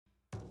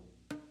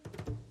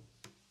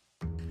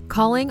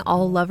Calling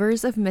all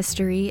lovers of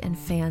mystery and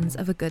fans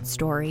of a good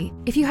story.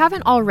 If you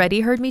haven't already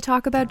heard me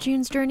talk about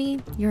June's Journey,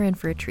 you're in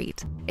for a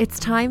treat. It's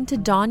time to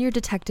don your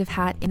detective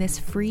hat in this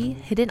free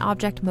hidden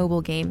object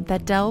mobile game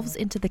that delves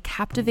into the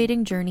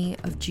captivating journey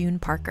of June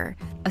Parker,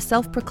 a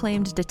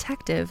self-proclaimed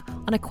detective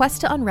on a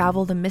quest to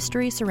unravel the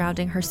mystery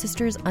surrounding her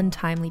sister's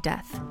untimely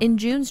death. In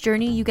June's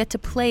Journey, you get to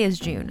play as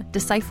June,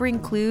 deciphering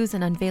clues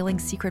and unveiling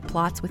secret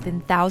plots within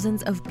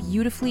thousands of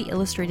beautifully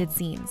illustrated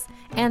scenes.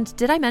 And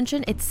did I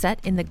mention it's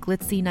set in the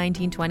glitzy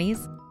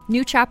 1920s?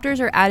 New chapters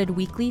are added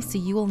weekly, so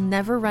you will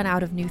never run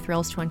out of new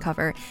thrills to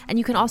uncover, and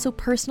you can also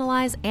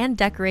personalize and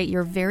decorate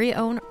your very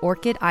own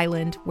Orchid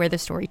Island where the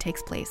story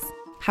takes place.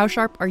 How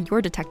sharp are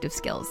your detective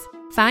skills?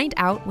 Find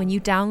out when you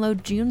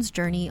download June's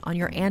Journey on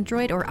your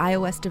Android or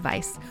iOS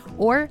device,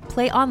 or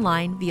play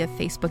online via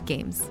Facebook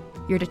Games.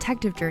 Your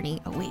detective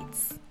journey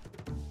awaits.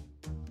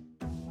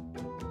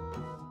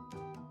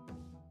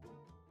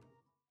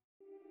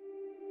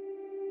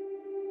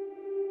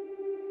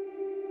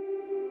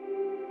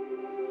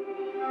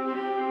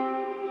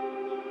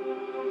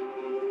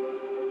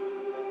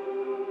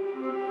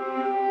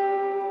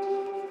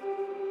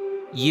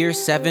 Year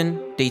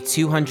 7, day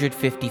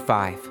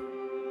 255.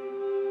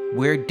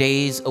 We're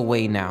days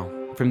away now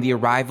from the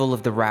arrival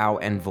of the Rao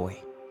envoy.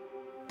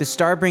 The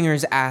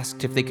Starbringers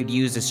asked if they could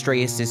use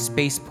Astraeus'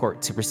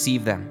 spaceport to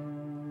receive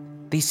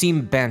them. They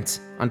seem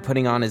bent on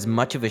putting on as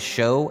much of a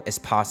show as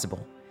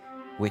possible,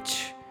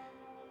 which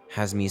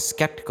has me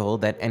skeptical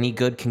that any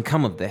good can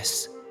come of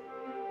this.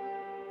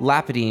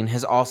 Lapidine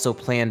has also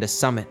planned a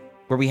summit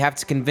where we have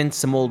to convince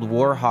some old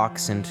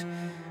warhawks and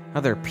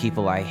other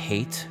people I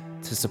hate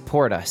to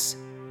support us.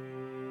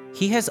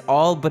 He has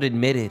all but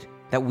admitted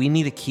that we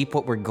need to keep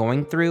what we're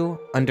going through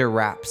under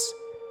wraps,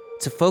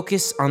 to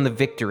focus on the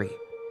victory.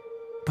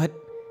 But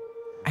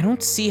I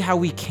don't see how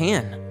we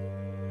can.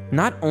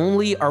 Not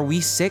only are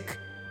we sick,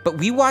 but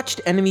we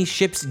watched enemy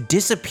ships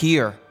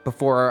disappear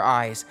before our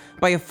eyes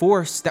by a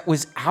force that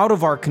was out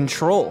of our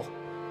control.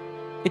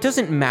 It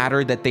doesn't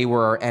matter that they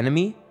were our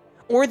enemy,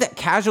 or that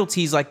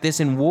casualties like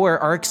this in war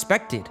are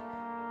expected.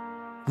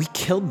 We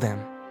killed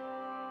them.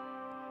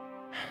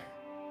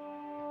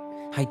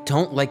 I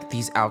don't like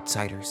these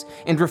outsiders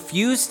and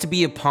refuse to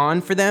be a pawn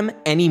for them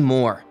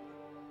anymore.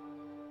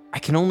 I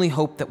can only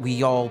hope that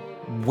we all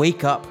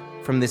wake up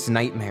from this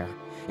nightmare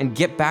and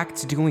get back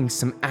to doing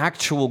some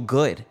actual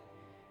good.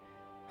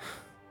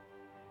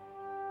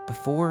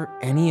 Before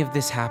any of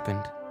this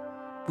happened,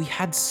 we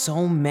had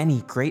so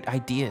many great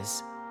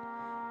ideas.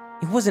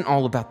 It wasn't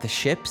all about the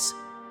ships.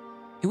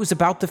 It was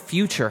about the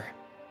future.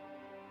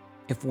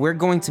 If we're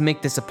going to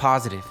make this a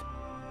positive,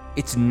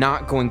 it's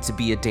not going to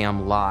be a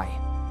damn lie.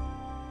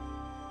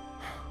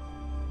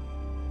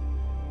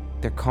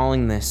 They're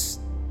calling this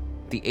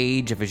the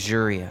Age of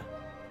Azuria.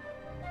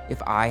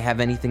 If I have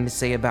anything to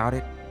say about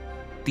it,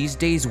 these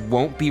days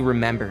won't be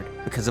remembered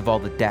because of all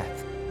the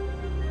death.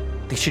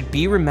 They should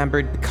be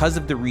remembered because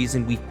of the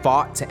reason we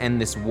fought to end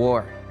this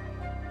war.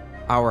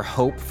 Our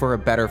hope for a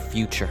better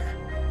future.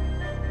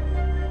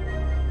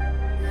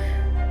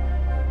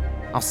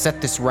 I'll set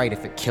this right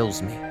if it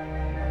kills me.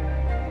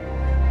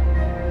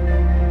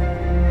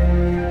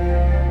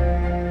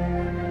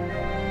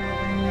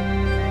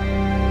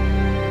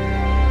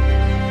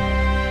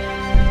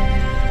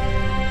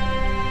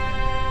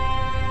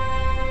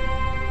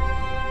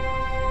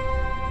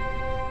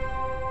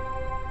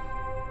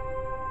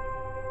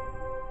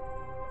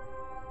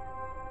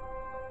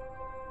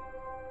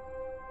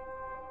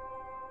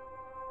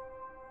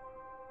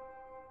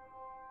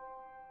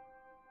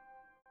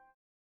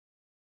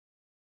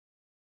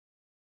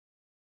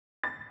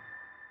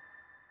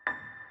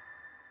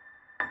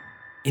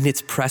 In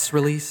its press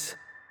release,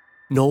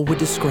 Noel would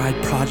describe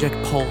Project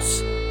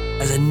Pulse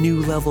as a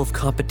new level of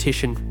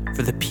competition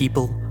for the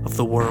people of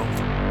the world.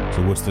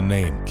 So what's the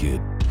name, kid?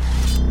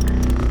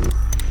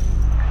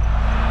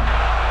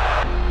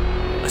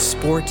 A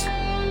sport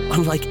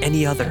unlike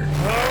any other.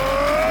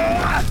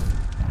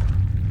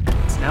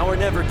 It's now or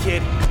never,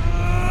 kid.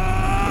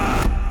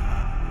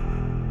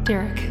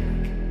 Derek.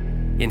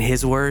 In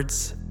his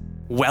words,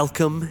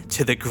 welcome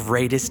to the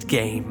greatest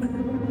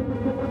game.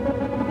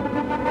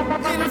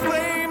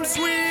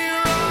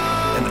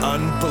 An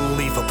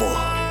unbelievable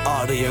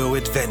audio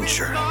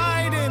adventure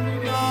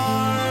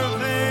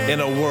in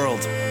a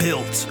world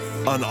built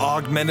on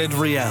augmented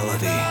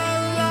reality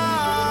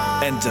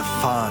and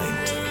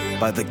defined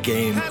by the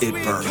game it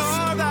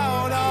birthed.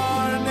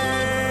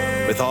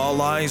 With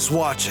all eyes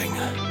watching,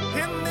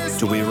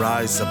 do we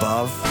rise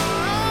above?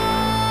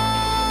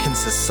 Can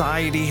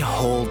society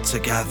hold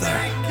together?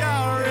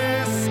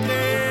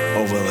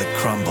 Or will it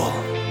crumble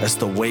as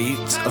the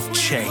weight of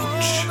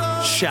change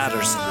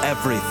shatters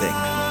everything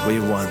we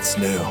once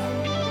knew?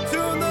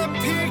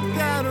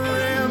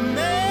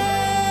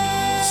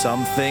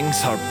 Some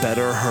things are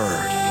better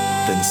heard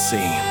than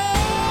seen.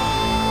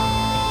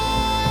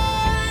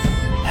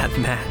 That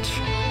match.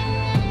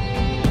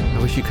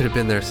 I wish you could have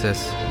been there,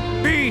 sis.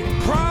 Be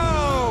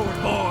proud,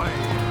 boy!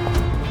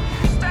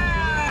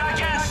 Stand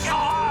against the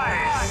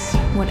lies!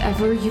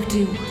 Whatever you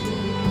do,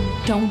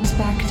 Don't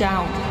back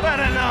down. But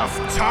enough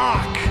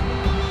talk!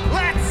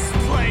 Let's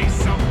play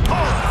some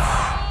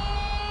Pulse!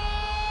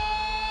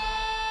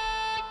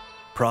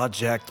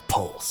 Project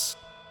Pulse.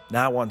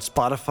 Now on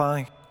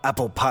Spotify,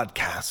 Apple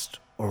Podcast,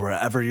 or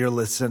wherever you're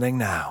listening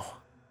now.